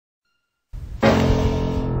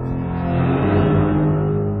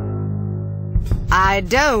I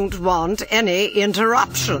don't want any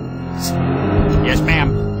interruptions. Yes,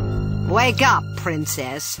 ma'am. Wake up,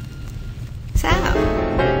 princess. So,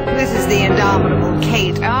 this is the indomitable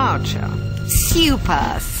Kate Archer,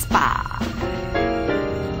 super spy.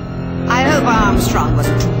 I hope Armstrong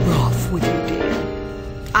wasn't too rough with you, dear.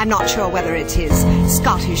 I'm not sure whether it's his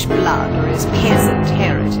Scottish blood or his peasant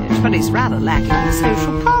heritage, but he's rather lacking in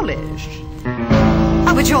social polish.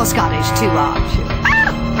 Oh, but you're Scottish too, aren't you?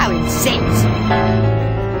 Ah, how insensitive.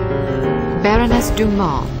 Baroness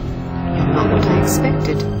Dumas. You're not what I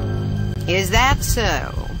expected. Is that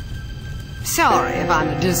so? Sorry if I'm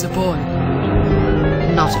a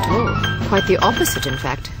disappointment. Not at all. Quite the opposite, in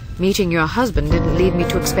fact. Meeting your husband didn't lead me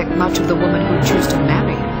to expect much of the woman who'd choose to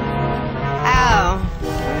marry. Oh.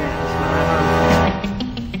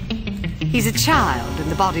 He's a child in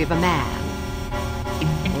the body of a man.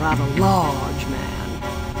 A rather large man.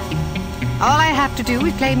 All I have to do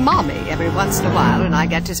is play mommy every once in a while, and I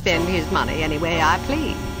get to spend his money any way I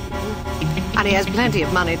please. And he has plenty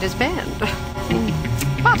of money to spend.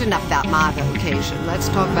 But enough about my vocation. Let's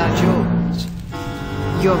talk about yours.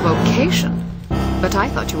 Your vocation? But I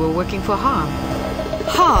thought you were working for h.a.r.m.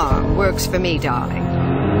 h.a.r.m works for me, darling.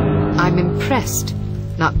 I'm impressed.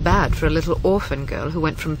 Not bad for a little orphan girl who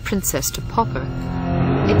went from princess to pauper.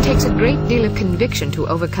 It takes a great deal of conviction to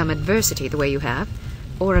overcome adversity the way you have,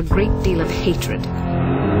 or a great deal of hatred.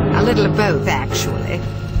 A little of both, actually.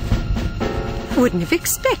 Wouldn't have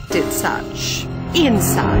expected such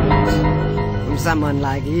insight from someone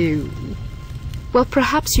like you. Well,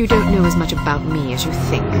 perhaps you don't know as much about me as you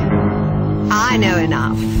think. I know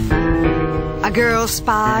enough. A girl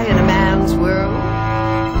spy in a man's world?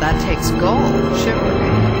 That takes gall, surely.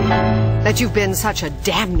 That you've been such a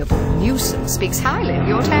damnable nuisance speaks highly of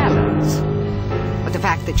your talents. But the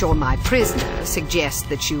fact that you're my prisoner suggests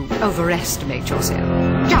that you overestimate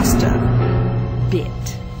yourself. Just a bit.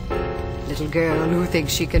 Little girl who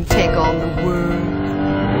thinks she can take on the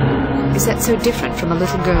world. Is that so different from a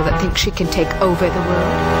little girl that thinks she can take over the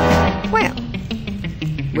world? Well,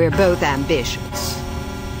 we're both ambitious.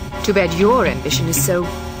 Too bad your ambition is so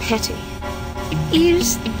petty.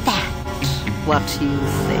 Is that what you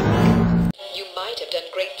think? You might have done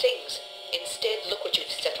great things. Instead, look what you've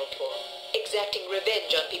settled for. Exacting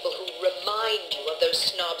revenge on people who remind you of those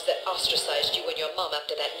snobs that ostracized you and your mom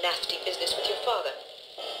after that nasty business with your father.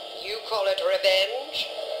 You call it revenge?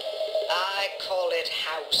 I call it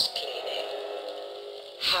house cleaning.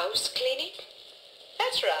 House cleaning?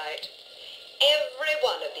 That's right. Every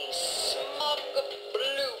one of these smug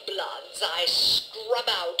blue bloods I scrub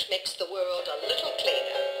out makes the world a little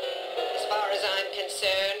cleaner. As far as I'm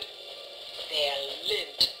concerned, they're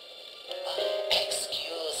lint.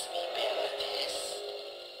 Excuse me, Baroness.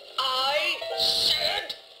 I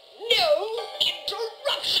said no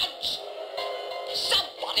interruptions.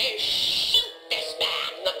 Somebody shoot this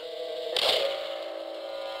man.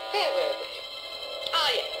 Where were we?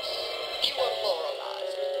 Ah, yes. You were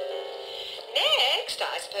moralizing. Next,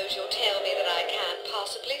 I suppose you'll tell me that I can't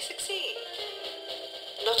possibly succeed.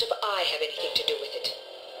 Not if I have anything to do with it.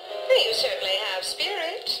 You certainly have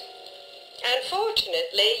spirit.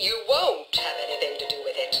 Unfortunately, you won't have anything to do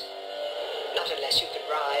with it. Not unless you can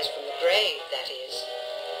rise from the grave, that is.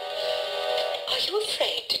 Are you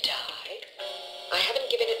afraid to die? I haven't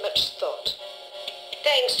given it much thought.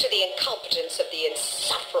 Thanks to the incompetence of the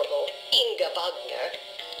insufferable Inga Wagner,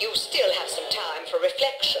 you still have some time for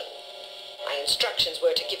reflection. My instructions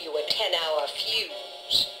were to give you a 10-hour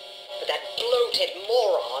fuse, but that bloated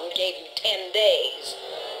moron gave you 10 days,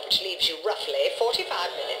 which leaves you roughly 45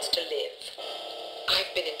 minutes to live.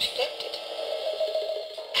 I've been infected.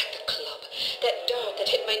 At the club, that dart that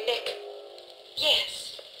hit my neck.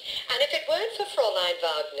 Yes, and if it weren't for Fräulein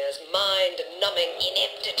Wagner's mind-numbing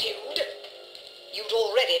ineptitude, you'd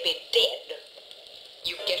already be dead.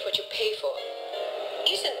 You get what you pay for.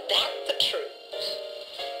 Isn't that the truth?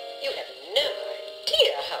 You have no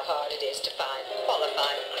idea how hard it is to find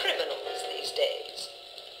qualified criminals these days.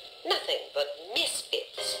 Nothing but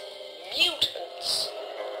misfits, mutants.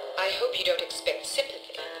 I hope you don't expect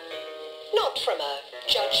sympathy. Not from a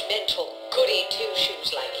judgmental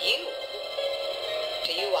goody-two-shoes like you.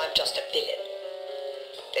 To you, I'm just a villain.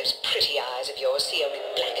 Those pretty eyes of yours see only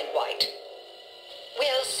black and white.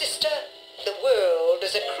 Well, sister, the world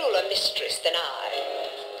is a crueler mistress than I.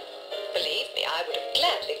 Believe me, I would have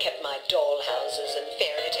gladly kept my dollhouses and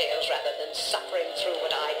fairy tales rather than suffering through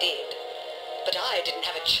what I did. But I didn't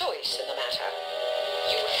have a choice in the matter.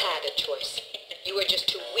 You had a choice. You were just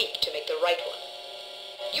too weak to make the right one.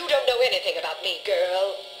 You don't know anything about me,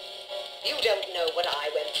 girl. You don't know what I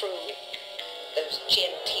went through. Those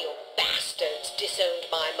genteel bastards disowned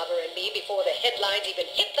my mother and me before the headlines even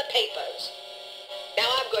hit the papers. Now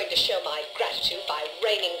I'm going to show my gratitude by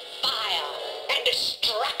raining fire and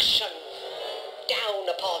destruction down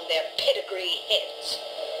upon their pedigree heads.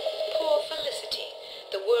 Poor Felicity.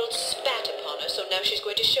 The world spat upon her, so now she's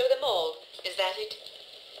going to show them all. Is that it?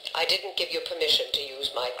 I didn't give you permission to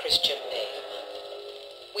use my Christian name.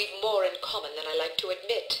 We've more in common than I like to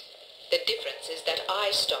admit. The difference is that I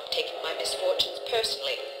stopped taking my misfortunes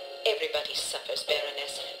personally. Everybody suffers,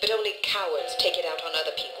 Baroness, but only cowards take it out on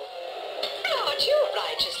other people. Aren't you a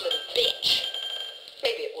righteous little bitch?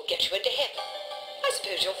 Maybe it will get you into heaven. I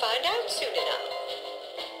suppose you'll find out soon enough.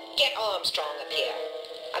 Get Armstrong up here.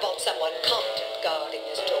 I want someone competent guarding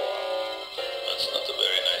this door. That's not a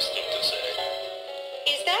very nice thing to say.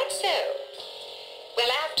 Is that so?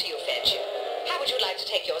 Well, after you fetch him, how would you like to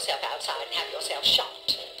take yourself outside and have yourself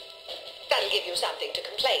shot? That'll give you something to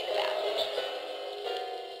complain about.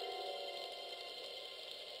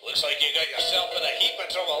 Looks like you got yourself in a heap of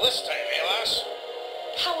trouble this time, eh, lass?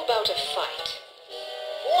 How about a fight?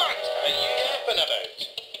 What are you yapping about?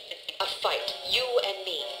 A fight, you and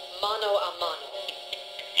me, mano a mano.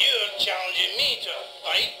 You're challenging me to a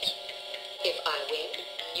fight? If I win,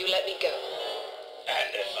 you let me go. And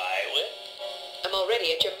if I win? I'm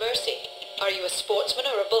already at your mercy. Are you a sportsman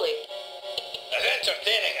or a bully? As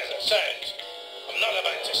entertaining as it sounds, I'm not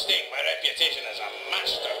about to stake my reputation as a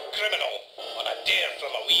master criminal on a dare from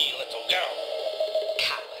a wee little girl.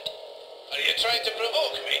 Coward. Are you trying to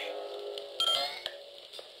provoke me?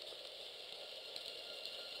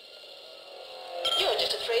 You're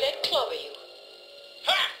just afraid I'd clobber you.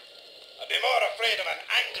 Ha! I'd be more afraid of an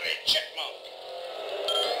angry chipmunk.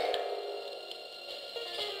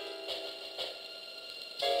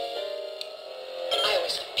 I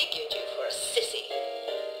always figured you for a sissy.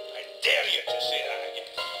 I dare you to say that again.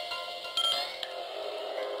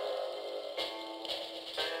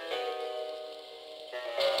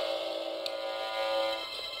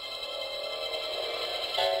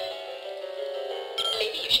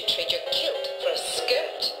 Maybe you should trade your kilt for a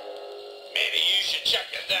skirt. Maybe you should chuck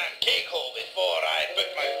your damn cake hole before I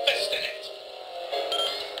put my fist in it.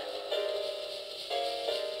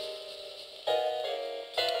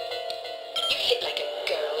 You hit like a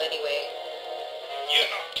girl anyway. You're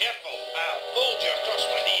not careful, I'll hold you across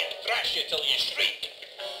my knee and thrash you till you shriek.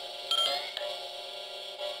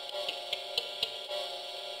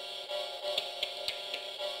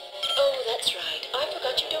 Oh, that's right. I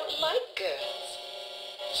forgot you don't like girls.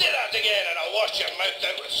 Say that again and I'll wash your mouth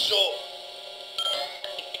out with soap.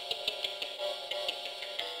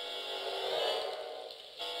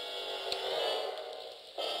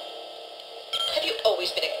 Have you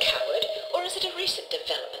always been a coward, or is it a recent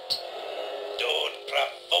development? Don't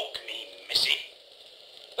provoke me, missy.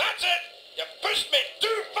 That's it! You pushed me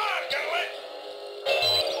too far, girlie!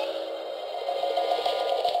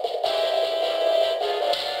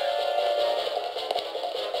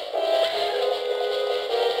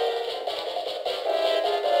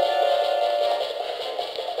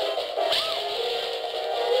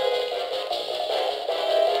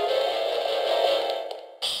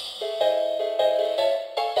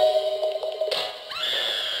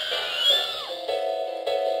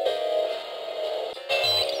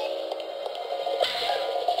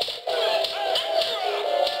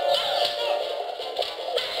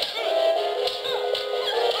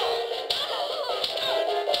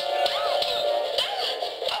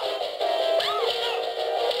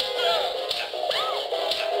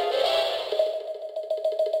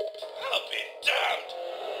 I'll be damned!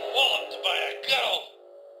 Walloped by a girl!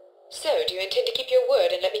 So, do you intend to keep your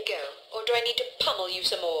word and let me go, or do I need to pummel you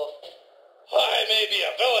some more? I may be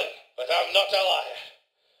a villain, but I'm not a liar.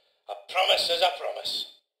 A promise is a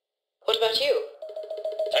promise. What about you?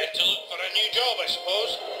 Time to look for a new job, I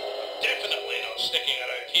suppose. I'm definitely not sticking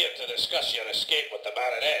around here to discuss your escape with the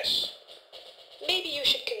Baroness. Maybe you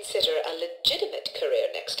should consider a legitimate career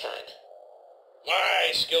next time. My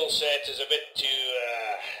skill set is a bit too,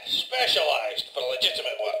 specialised for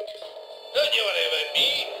legitimate work. Don't you worry about me.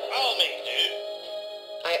 I'll make do.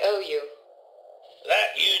 I owe you.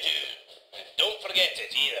 That you do. And don't forget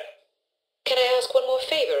it either. Can I ask one more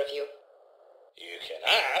favor of you? You can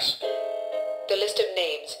ask. The list of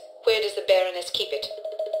names. Where does the Baroness keep it?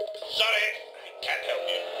 Sorry, I can't help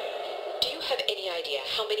you. Do you have any idea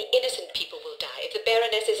how many innocent people will die if the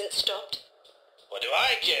Baroness isn't stopped? What do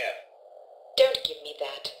I care? Don't give me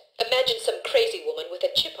that. Imagine some crazy woman with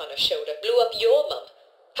a chip on her shoulder blew up your mum.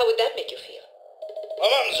 How would that make you feel? My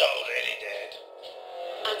mum's already dead.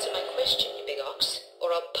 Answer my question, you big ox,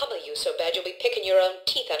 or I'll pummel you so bad you'll be picking your own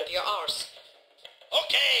teeth out of your arse.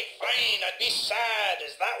 Okay, fine, I'd be sad.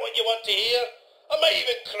 Is that what you want to hear? I might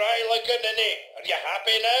even cry like a ninny. Are you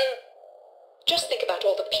happy now? Just think about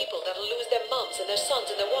all the people that'll lose their mums and their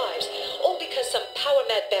sons and their wives, all because some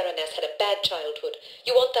power-mad baroness had a bad childhood.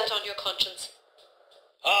 You want that on your conscience?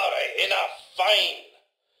 All right, enough. Fine.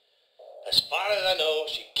 As far as I know,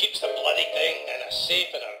 she keeps the bloody thing in a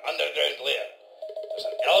safe in her underground lair. There's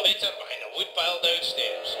an elevator behind a woodpile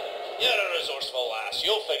downstairs. You're a resourceful lass.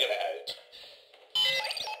 You'll figure it out.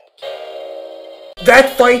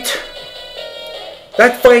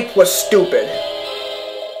 That fight was stupid.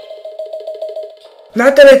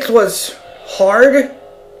 Not that it was hard.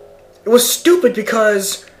 It was stupid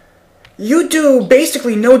because you do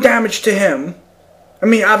basically no damage to him. I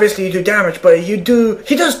mean, obviously you do damage, but he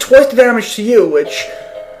does twice the damage to you, which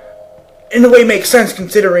in a way makes sense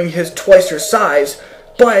considering his twice your size.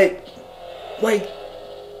 But like,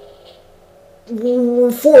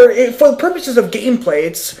 for the purposes of gameplay,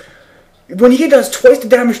 it's when he does twice the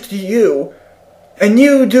damage to you and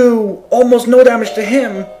you do almost no damage to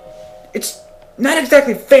him, it's not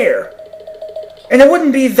exactly fair. And it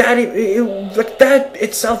wouldn't be that, like, that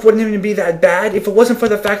itself wouldn't even be that bad if it wasn't for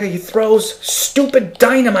the fact that he throws stupid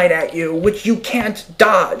dynamite at you, which you can't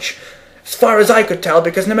dodge, as far as I could tell,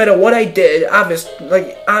 because no matter what I did,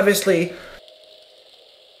 obviously,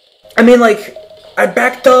 I mean, like, I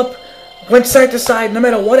backed up, went side to side, no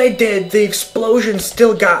matter what I did, the explosion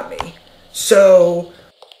still got me. So,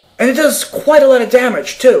 and it does quite a lot of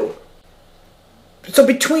damage, too. So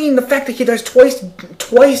between the fact that he does twice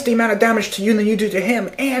the amount of damage to you than you do to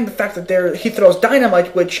him, and the fact that he throws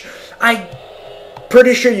dynamite, which I'm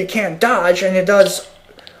pretty sure you can't dodge, and it does,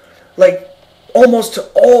 like, almost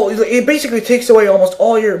all, it basically takes away almost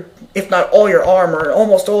all your, if not all your armor, and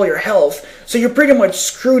almost all your health, so you're pretty much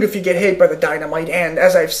screwed if you get hit by the dynamite, and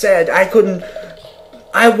as I've said,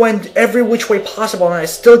 I went every which way possible and I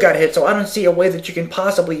still got hit, so I don't see a way that you can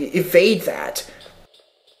possibly evade that.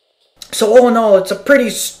 So all in all, it's a pretty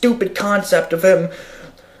stupid concept of him.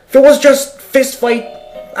 If it was just fist fight,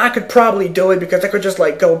 I could probably do it because I could just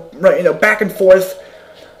like go back and forth,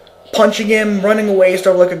 punching him, running away,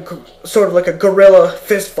 sort of like a guerrilla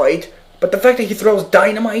fist fight. But the fact that he throws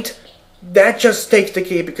dynamite, that just takes the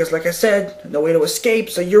key because, like I said, no way to escape.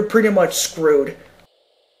 So you're pretty much screwed.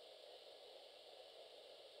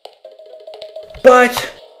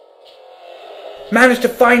 But managed to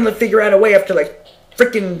finally figure out a way after like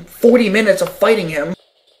freaking 40 minutes of fighting him.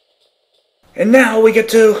 And now we get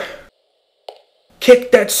to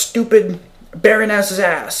kick that stupid Baroness's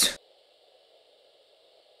ass.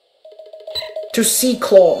 To Sea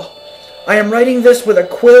Claw. I am writing this with a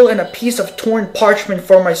quill and a piece of torn parchment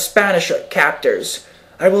for my Spanish captors.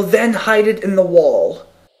 I will then hide it in the wall.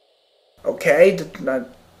 Okay, that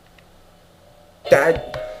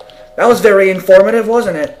was very informative,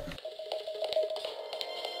 wasn't it?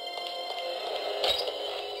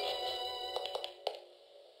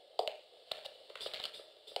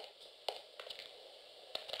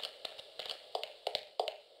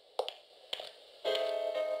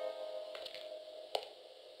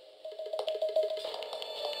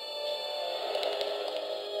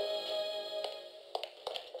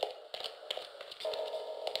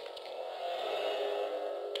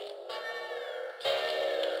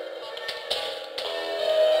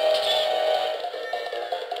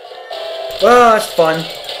 Well, that's fun.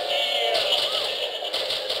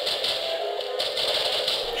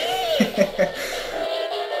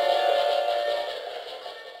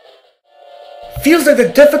 Feels like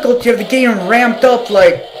the difficulty of the game ramped up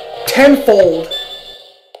like tenfold.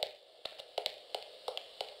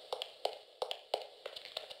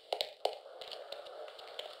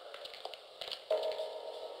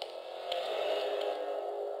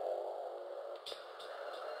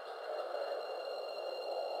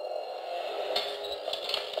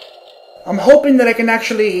 I'm hoping that I can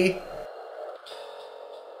actually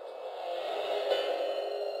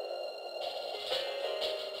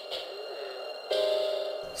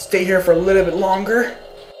stay here for a little bit longer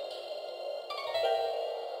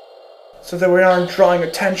so that we aren't drawing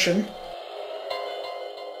attention.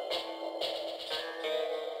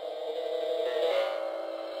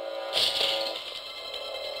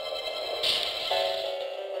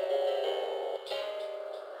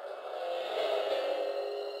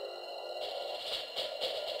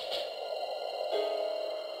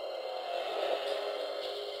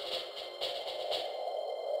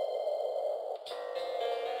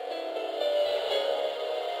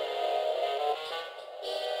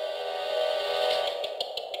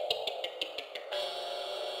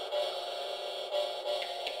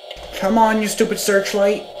 Come on, you stupid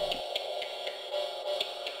searchlight.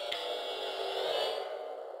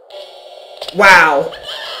 Wow.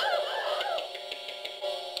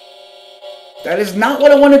 That is not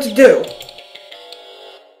what I wanted to do. What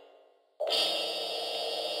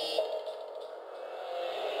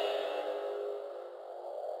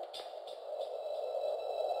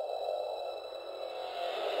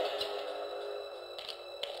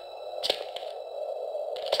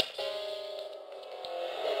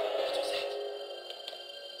was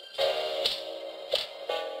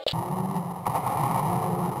that?